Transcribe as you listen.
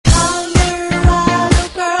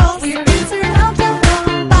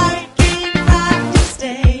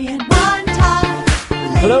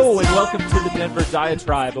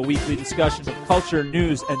Diatribe, a weekly discussion of culture,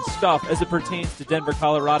 news, and stuff as it pertains to Denver,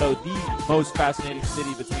 Colorado, the most fascinating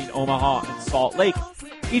city between Omaha and Salt Lake.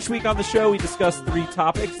 Each week on the show, we discuss 3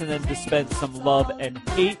 topics and then dispense some love and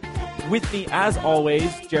hate. With me, as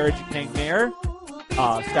always, Jared Jakang Mayer,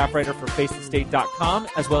 staff writer for FaceTheState.com,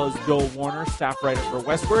 as well as Joel Warner, staff writer for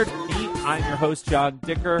Westward. Me, I'm your host, John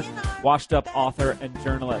Dicker, washed-up author and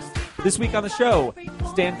journalist. This week on the show,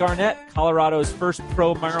 Stan Garnett, Colorado's first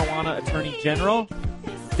pro-marijuana attorney general,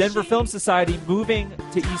 Denver Film Society moving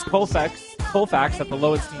to East Colfax at the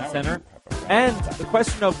Lowenstein Center, and the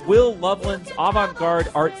question of will Loveland's avant-garde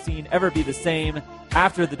art scene ever be the same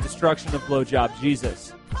after the destruction of Blowjob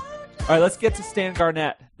Jesus? All right, let's get to Stan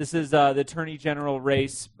Garnett. This is the Attorney General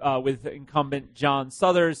race with incumbent John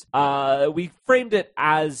Suthers. We framed it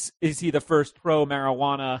as, is he the first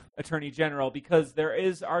pro-marijuana Attorney General? Because there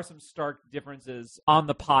are some stark differences on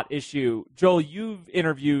the pot issue. Joel, you've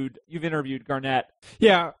interviewed Garnett.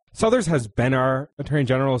 Yeah, Suthers has been our Attorney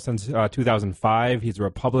General since 2005. He's a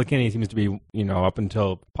Republican. He seems to be, up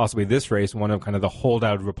until possibly this race, one of kind of the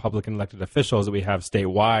holdout Republican elected officials that we have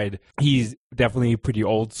statewide. He's definitely pretty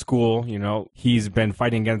old school. He's been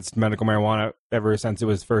fighting against medical marijuana ever since it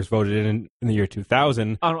was first voted in the year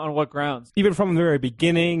 2000. On what grounds? Even from the very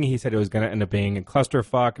beginning, he said it was going to end up being a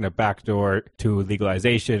clusterfuck and a backdoor to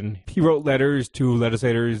legalization. He wrote letters to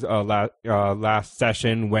legislators last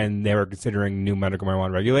session when they were considering new medical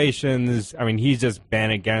marijuana regulations. I mean, he's just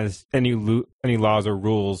been against any laws or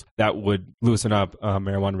rules that would loosen up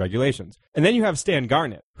marijuana regulations. And then you have Stan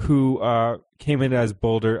Garnett, who came in as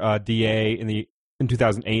Boulder DA in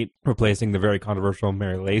 2008, replacing the very controversial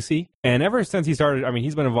Mary Lacey. And ever since he started,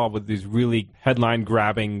 he's been involved with these really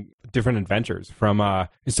headline-grabbing different adventures, from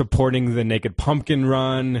supporting the Naked Pumpkin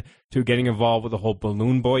Run to getting involved with the whole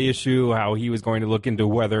Balloon Boy issue, how he was going to look into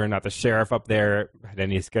whether or not the sheriff up there had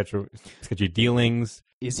any sketchy dealings.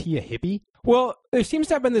 Is he a hippie? Well, there seems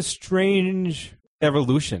to have been this strange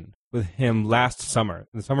evolution with him last summer.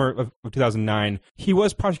 In the summer of 2009, he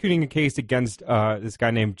was prosecuting a case against this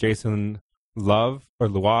guy named Jason Love, who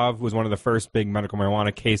was one of the first big medical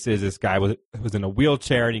marijuana cases. This guy was in a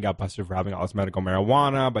wheelchair and he got busted for having all this medical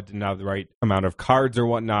marijuana, but didn't have the right amount of cards or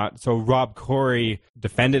whatnot. So Rob Corey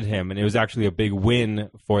defended him, and it was actually a big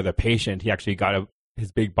win for the patient. He actually got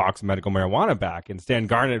his big box of medical marijuana back, and Stan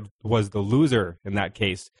Garnett was the loser in that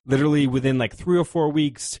case. Literally within like 3 or 4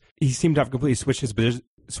 weeks, he seemed to have completely switched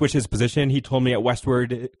his position. He told me at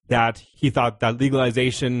Westward that he thought that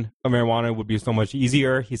legalization of marijuana would be so much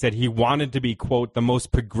easier. He said he wanted to be, quote, the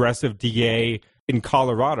most progressive DA in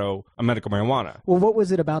Colorado on medical marijuana. Well, what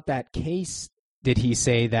was it about that case, did he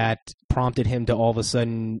say, that prompted him to all of a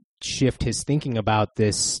sudden shift his thinking about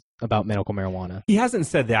medical marijuana? He hasn't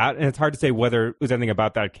said that, and it's hard to say whether it was anything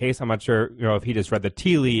about that case. I'm not sure, if he just read the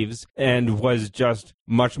tea leaves and was just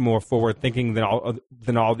much more forward-thinking than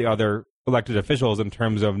all the other elected officials in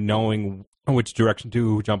terms of knowing which direction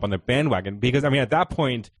to jump on the bandwagon. Because, at that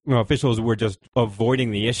point, officials were just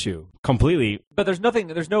avoiding the issue completely. But there's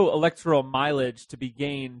no electoral mileage to be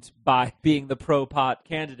gained by being the pro-pot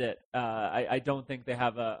candidate. I don't think they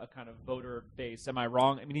have a kind of voter base. Am I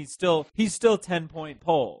wrong? He's still 10-point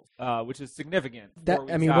polls, which is significant.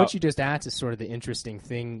 What you just asked is sort of the interesting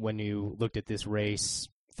thing. When you looked at this race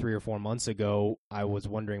 3 or 4 months ago, I was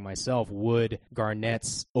wondering myself, would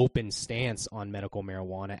Garnett's open stance on medical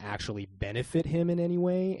marijuana actually benefit him in any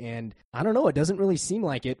way? And I don't know, it doesn't really seem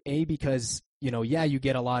like it, because you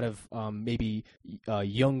get a lot of maybe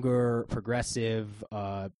younger, progressive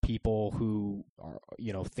people who are,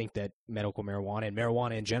 think that medical marijuana and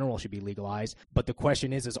marijuana in general should be legalized. But the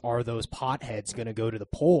question is are those potheads going to go to the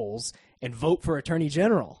polls and vote for Attorney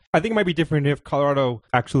General? I think it might be different if Colorado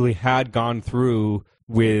actually had gone through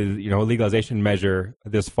with, a legalization measure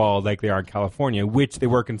this fall like they are in California, which they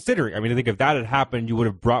were considering. I think if that had happened, you would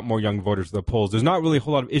have brought more young voters to the polls. There's not really a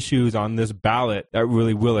whole lot of issues on this ballot that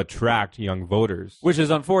really will attract young voters. Which is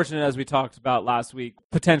unfortunate, as we talked about last week.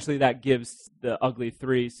 Potentially that gives the ugly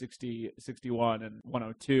 3, 60, 61, and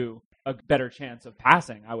 102 a better chance of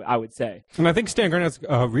passing, I would say. And I think Stan Garnett's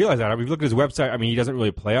realized that. We've looked at his website. He doesn't really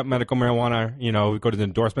play up medical marijuana. We go to the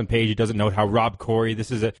endorsement page. He doesn't note how Rob Corey's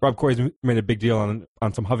made a big deal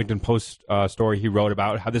on some Huffington Post story he wrote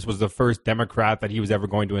about how this was the first Democrat that he was ever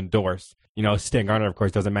going to endorse. Stan Garnett, of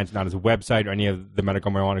course, doesn't mention on his website or any of the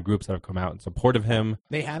medical marijuana groups that have come out in support of him.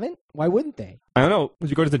 They haven't? Why wouldn't they? I don't know. If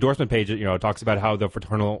you go to the endorsement page, it talks about how the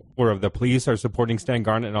Fraternal Order of the Police are supporting Stan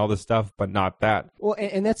Garnett and all this stuff, but not that. Well,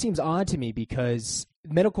 and that seems odd to me because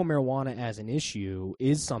medical marijuana as an issue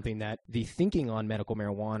is something that the thinking on medical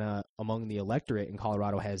marijuana among the electorate in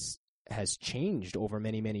Colorado has changed over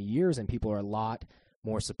many, many years, and people are a lot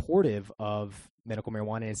more supportive of medical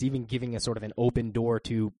marijuana, and it's even giving a sort of an open door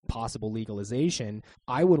to possible legalization.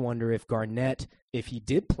 I would wonder if Garnett, if he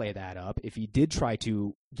did play that up, if he did try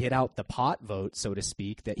to get out the pot vote, so to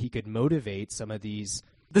speak, that he could motivate some of these.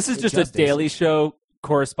 This is just a Daily Show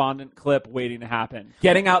correspondent clip waiting to happen.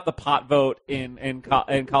 Getting out the pot vote in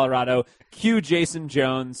Colorado. Cue Jason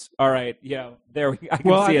Jones. All right, there I can see it.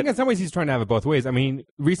 Well, I think in some ways he's trying to have it both ways. I mean,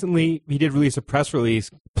 recently he did release a press release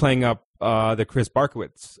playing up the Chris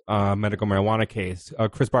Barkowitz medical marijuana case.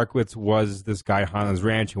 Chris Barkowitz was this guy at Highlands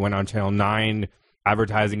Ranch who went on Channel 9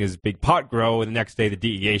 advertising his big pot grow, and the next day the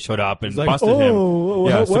DEA showed up and busted him.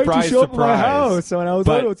 Why'd you show up at my house? And I was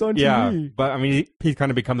it's on TV. Yeah, but I mean, he's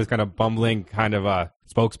kind of become this kind of bumbling kind of a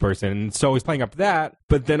spokesperson, and so he's playing up that.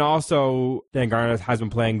 But then also, Dan Garnett has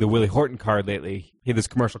been playing the Willie Horton card lately. He had this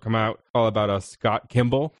commercial come out all about Scott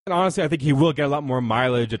Kimball. And honestly, I think he will get a lot more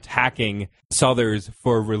mileage attacking Southers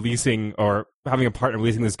for releasing or having a partner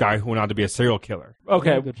releasing this guy who went on to be a serial killer.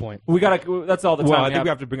 Okay, good point. That's all the time. Well, I think we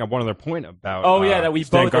have to bring up one other point about. That we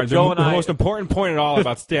Stan both, Garnett. Joe and The I. most important point at all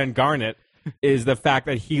about Stan Garnett is the fact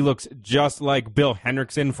that he looks just like Bill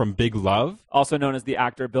Hendrickson from Big Love, also known as the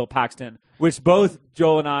actor Bill Paxton, which both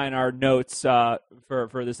Joel and I in our notes for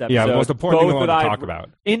this episode. Yeah, the most important thing I want to talk about.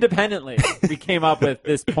 Independently, we came up with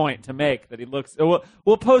this point to make that he looks.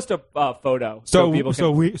 We'll post a photo so people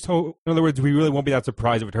can. So in other words, we really won't be that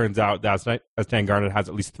surprised if it turns out that Stan Garnett has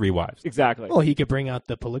at least 3 wives. Exactly. Well, he could bring out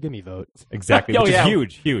the polygamy vote. Exactly, which is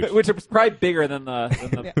huge. Which is probably bigger than the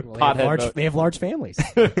pothead vote. They have large families.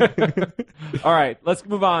 All right, let's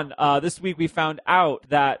move on. This week we found out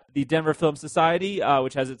that the Denver Film Society,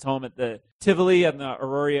 which has its home at the Tivoli and the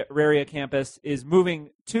Auraria campus, is moving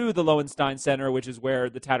to the Lowenstein Center, which is where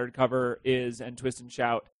the Tattered Cover is and Twist and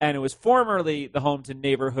Shout. And it was formerly the home to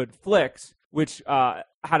Neighborhood Flicks, which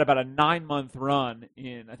had about a 9-month run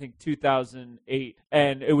in, I think, 2008.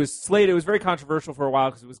 And it was slated, it was very controversial for a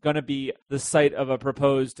while because it was going to be the site of a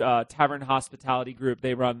proposed tavern hospitality group.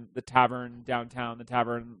 They run the tavern downtown, the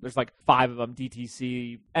tavern, there's like 5 of them,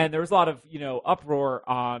 DTC. And there was a lot of, uproar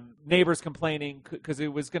on neighbors complaining because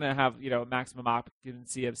it was going to have, a maximum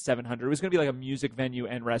occupancy of 700. It was going to be like a music venue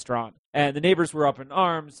and restaurant. And the neighbors were up in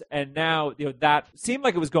arms. And now, that seemed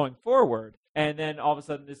like it was going forward. And then all of a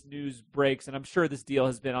sudden this news breaks, and I'm sure this deal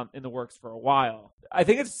has been in the works for a while. I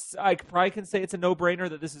think I probably can say it's a no-brainer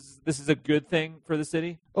that this is a good thing for the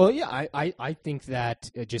city. Well, yeah, I think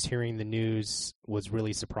that just hearing the news was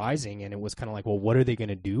really surprising, and it was kind of like, well, what are they going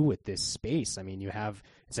to do with this space? I mean,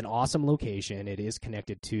 it's an awesome location. It is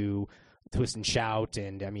connected to Twist and Shout,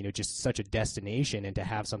 and I mean, it's just such a destination, and to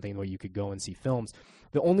have something where you could go and see films.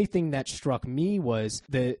 The only thing that struck me was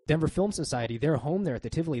the Denver Film Society, their home there at the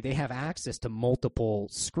Tivoli, they have access to multiple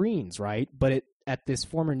screens, right? But at this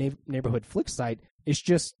former Neighborhood Flick site, it's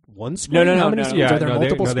just one screen. No. How many screens? Yeah, are there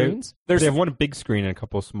multiple screens? They have one big screen and a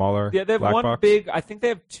couple smaller. Yeah, they have black one box. big. I think they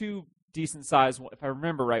have 2 decent sized, if I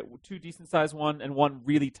remember right, 2 decent sized one and one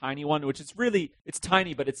really tiny one, which is it's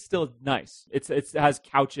tiny, but it's still nice. It has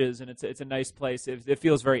couches and it's a nice place. It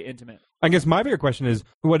feels very intimate. I guess my bigger question is,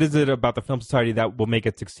 what is it about the Film Society that will make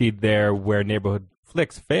it succeed there where Neighborhood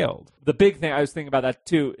Flicks failed? The big thing, I was thinking about that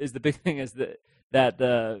too, is the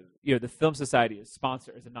Film Society is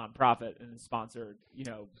a nonprofit and is sponsored,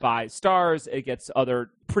 by Stars. It gets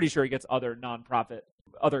pretty sure it gets other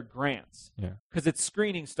grants. Yeah. Because it's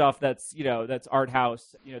screening stuff that's art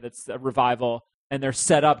house, that's a revival, and they're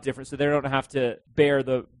set up different so they don't have to bear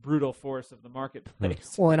the brutal force of the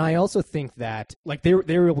marketplace. Well, and I also think that they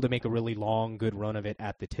were able to make a really long, good run of it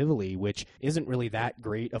at the Tivoli, which isn't really that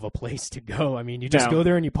great of a place to go. I mean, you just go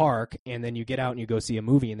there and you park, and then you get out and you go see a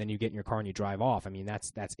movie, and then you get in your car and you drive off. I mean,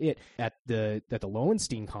 that's it. At the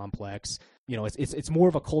Lowenstein complex, it's more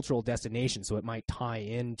of a cultural destination, so it might tie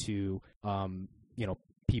into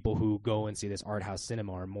people who go and see this art house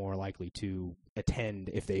cinema are more likely to attend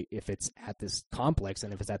if it's at this complex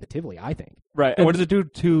than if it's at the Tivoli, I think. Right. And what does it do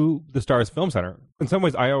to the Stars Film Center? In some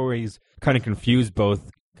ways, I always kind of confuse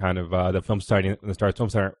both kind of the Film Society and the Stars Film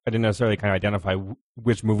Center. I didn't necessarily kind of identify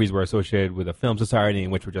which movies were associated with the Film Society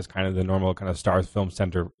and which were just kind of the normal kind of Stars Film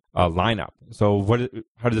Center lineup. So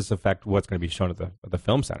how does this affect what's going to be shown at the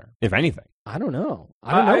Film Center, if anything? I don't know.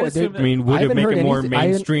 Would it make it more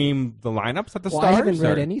mainstream, the lineups at the Stars? I haven't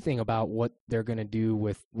read anything about what they're going to do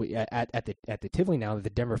at the Tivoli now that the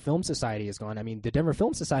Denver Film Society is gone. I mean, the Denver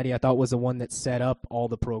Film Society, I thought, was the one that set up all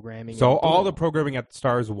the programming. So all the programming at the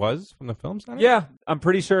Stars was from the Film Center? Yeah, I'm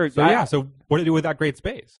pretty sure. So what do they do with that great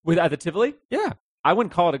space? At the Tivoli? Yeah. I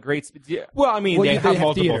wouldn't call it a great space. Yeah. Well, I mean, they have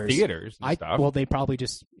multiple theaters and stuff. Well, they probably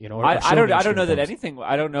just, I don't know that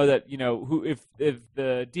I don't know that if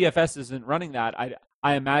the DFS isn't running that,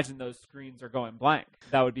 I imagine those screens are going blank.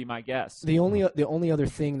 That would be my guess. The only other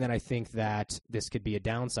thing that I think that this could be a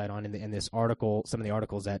downside on in this article, some of the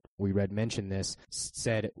articles that we read mentioned this,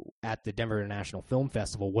 said at the Denver International Film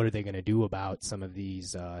Festival, what are they going to do about some of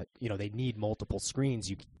these? They need multiple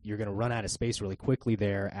screens. You're going to run out of space really quickly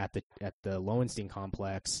there at the Lowenstein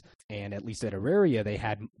complex, and at least at Auraria, they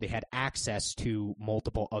had access to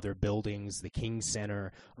multiple other buildings, the King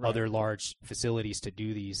Center, other large facilities to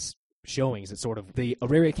do these showings. It's sort of the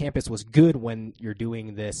Auraria campus was good when you're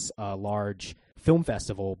doing this large film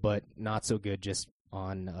festival, but not so good just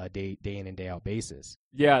on a day in and day out basis.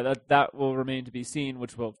 Yeah, that will remain to be seen,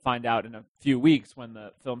 which we'll find out in a few weeks when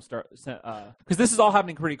the film starts. Because this is all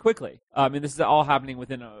happening pretty quickly. This is all happening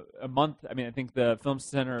within a month. I mean, I think the film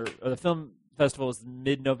center or the film festival is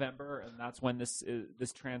mid-November, and that's when this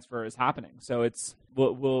transfer is happening. So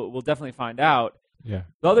we'll definitely find out. Yeah.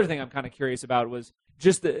 The other thing I'm kind of curious about was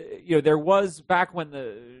just there was back when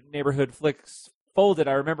the Neighborhood Flicks folded,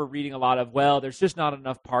 I remember reading a lot of, there's just not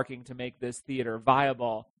enough parking to make this theater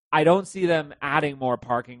viable. I don't see them adding more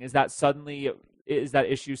parking. Is that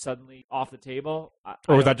issue suddenly off the table?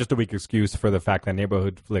 Or was that just a weak excuse for the fact that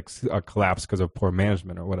Neighborhood Flicks collapsed because of poor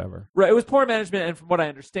management or whatever? Right, it was poor management, and from what I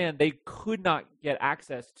understand, they could not get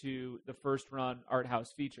access to the first run art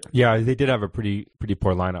house feature. Yeah, they did have a pretty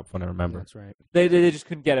poor lineup, when I remember. That's right. They just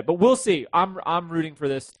couldn't get it, but we'll see. I'm rooting for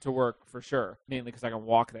this to work for sure, mainly because I can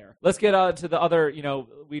walk there. Let's get to the other.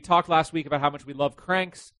 We talked last week about how much we love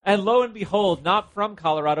cranks, and lo and behold, not from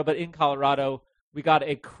Colorado, but in Colorado, we got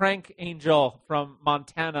a crank angel from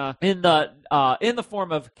Montana in the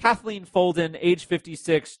form of Kathleen Folden, age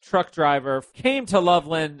 56, truck driver, came to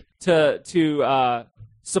Loveland to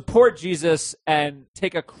support Jesus and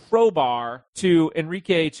take a crowbar to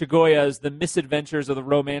Enrique Chagoya's The Misadventures of the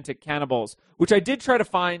Romantic Cannibals, which I did try to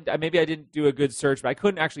find. Maybe I didn't do a good search, but I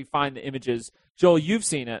couldn't actually find the images. Joel, you've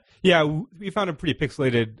seen it. Yeah, we found a pretty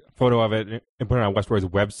pixelated photo of it and put it on Westward's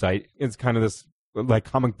website. It's kind of this like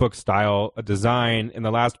comic book style design, and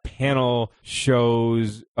the last panel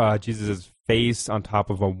shows Jesus' face on top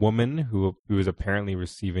of a woman who is apparently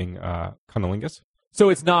receiving cunnilingus. So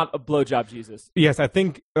it's not a blowjob Jesus. Yes, I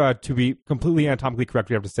think to be completely anatomically correct,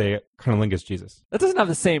 we have to say cunnilingus Jesus. That doesn't have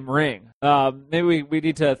the same ring. Maybe we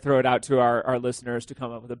need to throw it out to our listeners to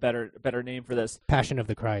come up with a better name for this. Passion of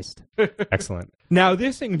the Christ. Excellent. Now,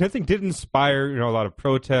 this thing did inspire a lot of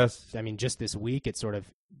protests. I mean, just this week, it sort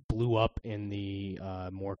of blew up in the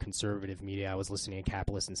more conservative media. I was listening to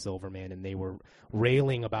Capulus and Silverman, and they were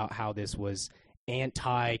railing about how this was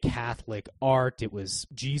anti-Catholic art. It was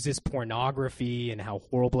Jesus pornography and how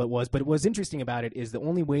horrible it was. But what's interesting about it is the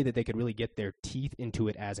only way that they could really get their teeth into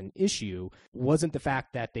it as an issue wasn't the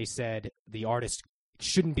fact that they said the artist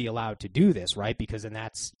shouldn't be allowed to do this, right? Because then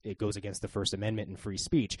it goes against the First Amendment and free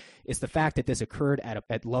speech. It's the fact that this occurred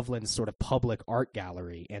at Loveland's sort of public art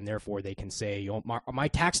gallery, and therefore they can say, my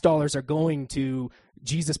tax dollars are going to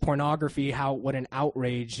Jesus pornography. What an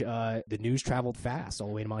outrage! The news traveled fast all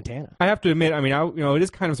the way to Montana. I have to admit, it is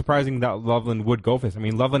kind of surprising that Loveland would go for this. I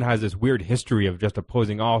mean, Loveland has this weird history of just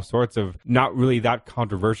opposing all sorts of not really that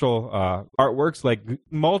controversial artworks. Like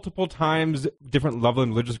multiple times, different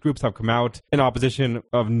Loveland religious groups have come out in opposition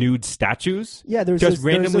of nude statues. Yeah, there's just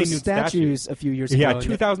randomly nude nude statues a few years ago. Yeah,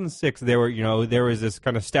 2006. There was this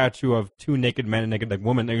kind of statue of two naked men and naked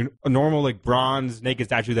women, a normal bronze naked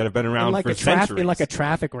statue that have been around for centuries. In a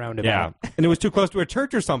traffic roundabout. Yeah, and it was too close to a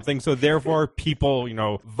church or something, so therefore people,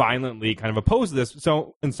 violently kind of opposed this.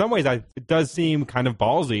 So in some ways, it does seem kind of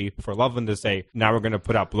ballsy for Loveland to say, now we're going to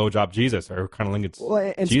put out blowjob Jesus or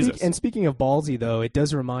cunnilingus Jesus. And speaking of ballsy, though, it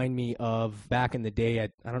does remind me of back in the day,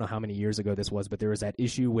 I don't know how many years ago this was, but there was that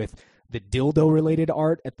issue with the dildo-related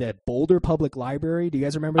art at the Boulder Public Library. Do you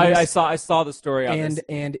guys remember this? I saw the story on this.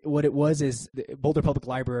 And what it was is the Boulder Public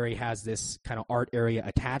Library has this kind of art area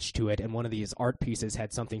attached to it, and one of these art pieces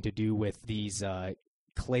had something to do with these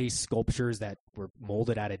clay sculptures that were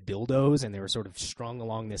molded out of dildos, and they were sort of strung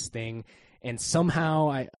along this thing. And somehow,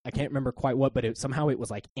 I can't remember quite what, but somehow it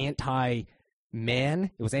was like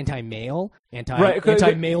anti-man. It was anti-male,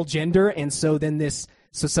 anti-male gender. And so then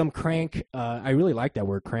some crank, I really like that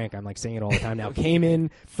word crank, I'm saying it all the time now, came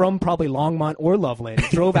in from probably Longmont or Loveland,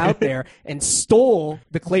 drove out there and stole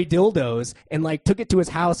the clay dildos and took it to his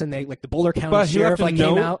house, and they the Boulder County Sheriff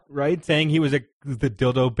came out. Right, saying he was the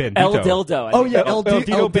dildo bandito. El Dildo. I Oh think yeah, that- El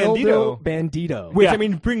Dildo Dildo Bandito. Which, Yeah. I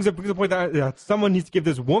mean, brings up the point that someone needs to give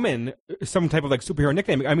this woman some type of, like, superhero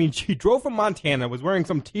nickname. I mean, she drove from Montana, was wearing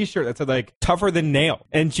some t-shirt that said, like, tougher than nail.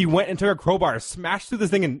 And she went and took a crowbar, smashed through this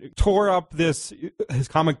thing, and tore up his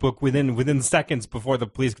comic book within seconds before the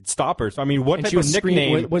police could stop her. So, I mean, what And type she was of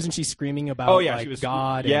nickname? wasn't she screaming about Oh, yeah, like she was.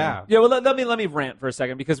 God? Yeah. Yeah, well, let me rant for a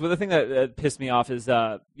second, because the thing that pissed me off is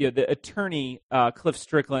the attorney Cliff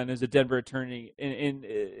Strickland is a Denver attorney. In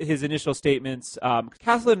his initial statements,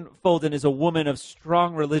 Kathleen Folden is a woman of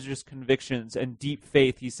strong religious convictions and deep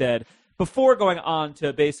faith, he said, before going on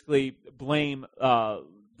to basically blame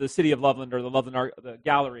the city of Loveland or the Loveland the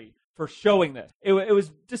Gallery for showing this. It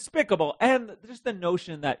was despicable, and just the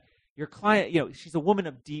notion that your client, she's a woman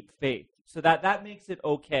of deep faith. So that makes it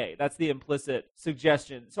okay. That's the implicit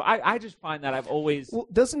suggestion. So I just find that I've always... Well,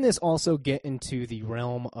 doesn't this also get into the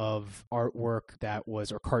realm of artwork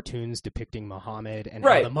or cartoons depicting Muhammad, and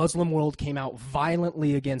Right. how the Muslim world came out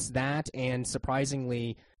violently against that, and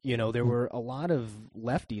surprisingly, there were a lot of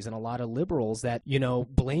lefties and a lot of liberals that,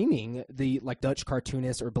 blaming the like Dutch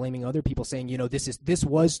cartoonists or blaming other people, saying, this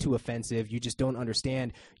was too offensive. You just don't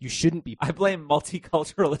understand. You shouldn't be. I blame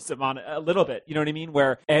multiculturalism on it a little bit. You know what I mean?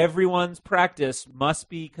 Where everyone's practice must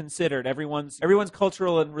be considered. Everyone's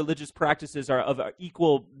cultural and religious practices are of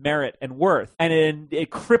equal merit and worth, and it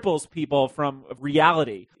cripples people from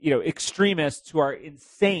reality. Extremists who are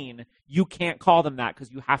insane, you can't call them that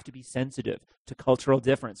because you have to be sensitive to cultural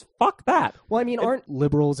difference. Fuck that. Well, I mean, aren't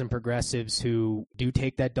liberals and progressives who do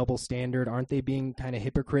take that double standard, aren't they being kind of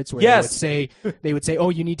hypocrites? Where Yes. they would say, oh,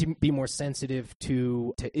 you need to be more sensitive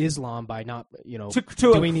to Islam by not, To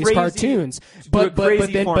doing these crazy- cartoons. to a But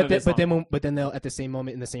crazy then form of Islam. then they'll at the same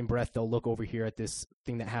moment, in the same breath, they'll look over here at this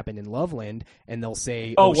thing that happened in Loveland, and they'll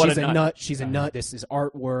say, Oh, what she's a a nut. nut. She's a nut. This is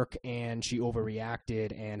artwork, and she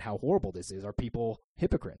overreacted, and how horrible this is. Are people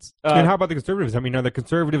hypocrites? And how about the conservatives? I mean, are the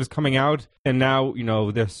conservatives coming out and now,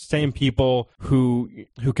 the same people who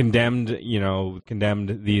condemned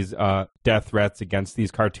these death threats against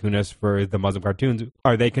these cartoonists for the Muslim cartoons,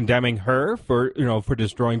 are they condemning her for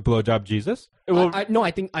destroying blowjob Jesus?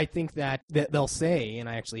 I think that they'll say, and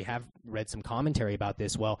I actually have read some commentary about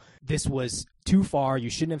this. Well, this was too far. You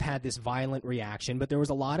shouldn't have had this violent reaction. But there was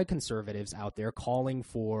a lot of conservatives out there calling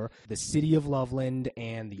for the city of Loveland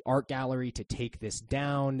and the art gallery to take this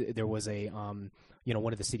down. There was a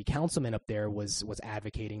one of the city councilmen up there was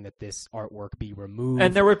advocating that this artwork be removed.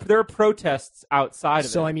 And there were protests outside of it.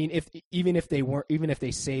 So I mean, even if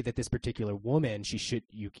they say that this particular woman, she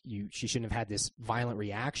shouldn't have had this violent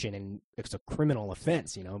reaction, and it's a criminal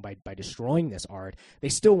offense, by destroying this art, they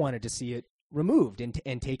still wanted to see it removed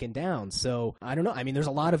and taken down. So I don't know. I mean, there's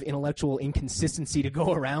a lot of intellectual inconsistency to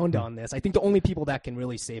go around on this. I think the only people that can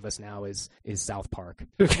really save us now is South Park.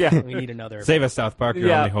 Yeah. We need another. Save us, South Park.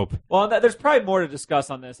 Your only hope. Well, there's probably more to discuss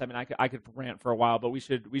on this. I mean, I could rant for a while, but we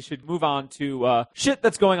should move on to shit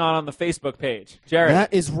that's going on the Facebook page. Jared.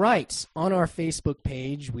 That is right. On our Facebook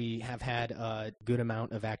page, we have had a good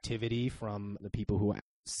amount of activity from the people who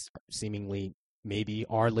seemingly maybe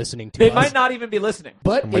are listening to They us. might not even be listening.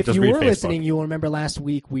 But I might if just you read were Facebook. listening, you'll remember last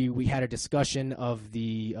week we had a discussion of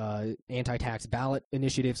the anti-tax ballot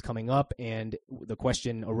initiatives coming up, and the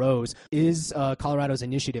question arose, is Colorado's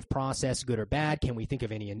initiative process good or bad? Can we think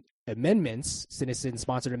of any amendments,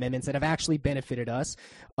 citizen-sponsored amendments, that have actually benefited us?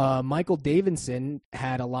 Michael Davidson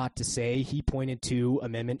had a lot to say. He pointed to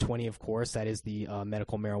Amendment 20, of course, that is the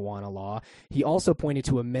medical marijuana law. He also pointed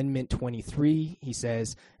to Amendment 23. He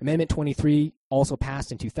says, Amendment 23 also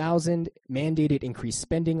passed in 2000, mandated increased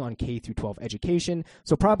spending on K through 12 education,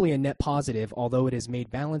 so probably a net positive, although it has made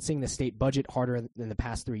balancing the state budget harder than the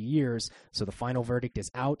past 3 years. So the final verdict is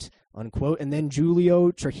out, unquote. And then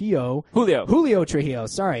Julio Trujillo,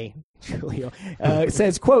 sorry, Julio,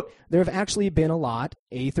 says, quote, there have actually been a lot.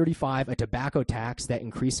 A35, a tobacco tax that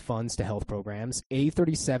increased funds to health programs.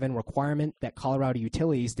 A37, requirement that Colorado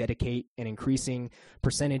utilities dedicate an increasing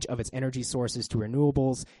percentage of its energy sources to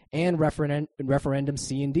renewables. And referendum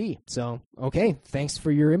C and D. So, okay, thanks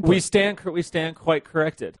for your input. We stand quite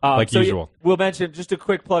corrected. Like usual. We'll mention, just a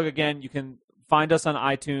quick plug again, you can find us on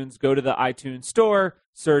iTunes. Go to the iTunes store,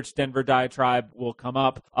 search Denver Diatribe, will come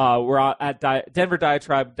up. We're at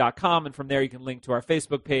denverdiatribe.com, and from there you can link to our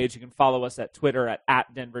Facebook page. You can follow us at Twitter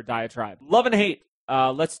at Denver Diatribe. Love and hate.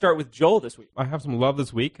 Let's start with Joel this week. I have some love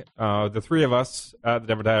this week. The three of us at the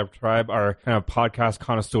Denver Diatribe are kind of podcast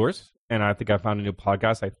connoisseurs, and I think I found a new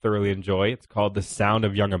podcast I thoroughly enjoy. It's called The Sound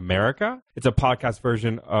of Young America. It's a podcast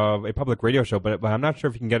version of a public radio show, but I'm not sure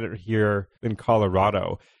if you can get it here in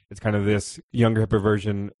Colorado. It's kind of this younger, hipper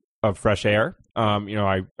version of fresh air.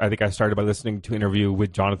 I think I started by listening to an interview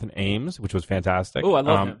with Jonathan Ames, which was fantastic. Oh, I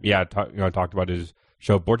love him. Yeah, talked about his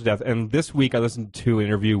show Bored to Death. And this week I listened to an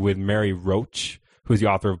interview with Mary Roach, who's the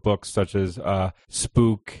author of books such as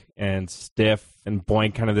Spook and Stiff and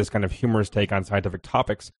Boink, kind of this kind of humorous take on scientific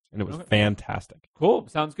topics. And it was fantastic. Cool.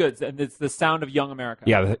 Sounds good. And it's The Sound of Young America.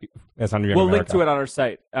 Yeah, that's on Young We'll America. link to it on our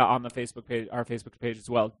site, on the Facebook page, our Facebook page as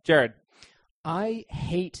well. Jared. I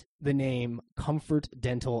hate the name Comfort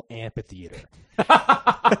Dental Amphitheater.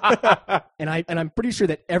 And I'm pretty sure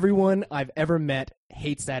that everyone I've ever met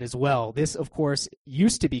hates that as well. This, of course,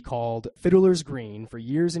 used to be called Fiddler's Green for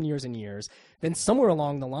years and years and years. Then somewhere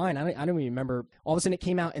along the line, I don't even remember, all of a sudden it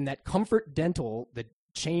came out and that Comfort Dental, the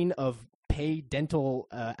chain of pay dental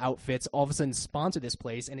outfits, all of a sudden sponsor this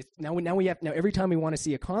place. And it's now every time we want to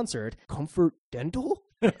see a concert, Comfort Dental?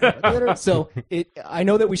 So I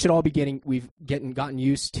know that we should all be we've gotten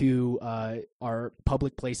used to our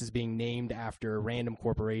public places being named after random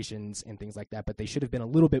corporations and things like that, but they should have been a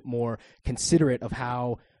little bit more considerate of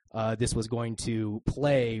how this was going to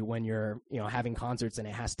play when you're having concerts and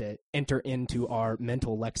it has to enter into our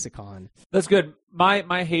mental lexicon. That's good.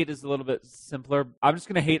 My hate is a little bit simpler. I'm just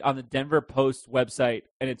going to hate on the Denver Post website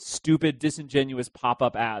and its stupid, disingenuous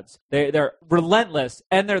pop-up ads. They're relentless,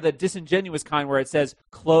 and they're the disingenuous kind where it says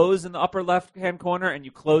close in the upper left-hand corner, and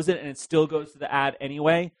you close it, and it still goes to the ad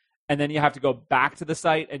anyway, and then you have to go back to the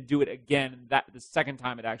site and do it again. The second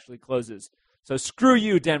time it actually closes. So screw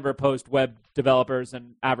you, Denver Post web developers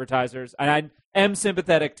and advertisers. And I am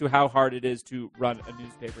sympathetic to how hard it is to run a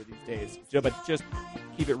newspaper these days. But just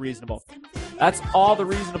keep it reasonable. That's all the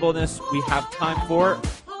reasonableness we have time for.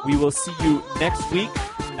 We will see you next week.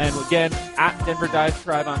 And again, at Denver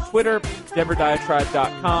Diatribe on Twitter,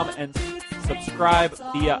 denverdiatribe.com, and subscribe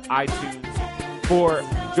via iTunes. For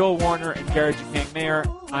Joel Warner and Jared Jacang Mayer,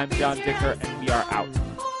 I'm John Dicker, and we are out.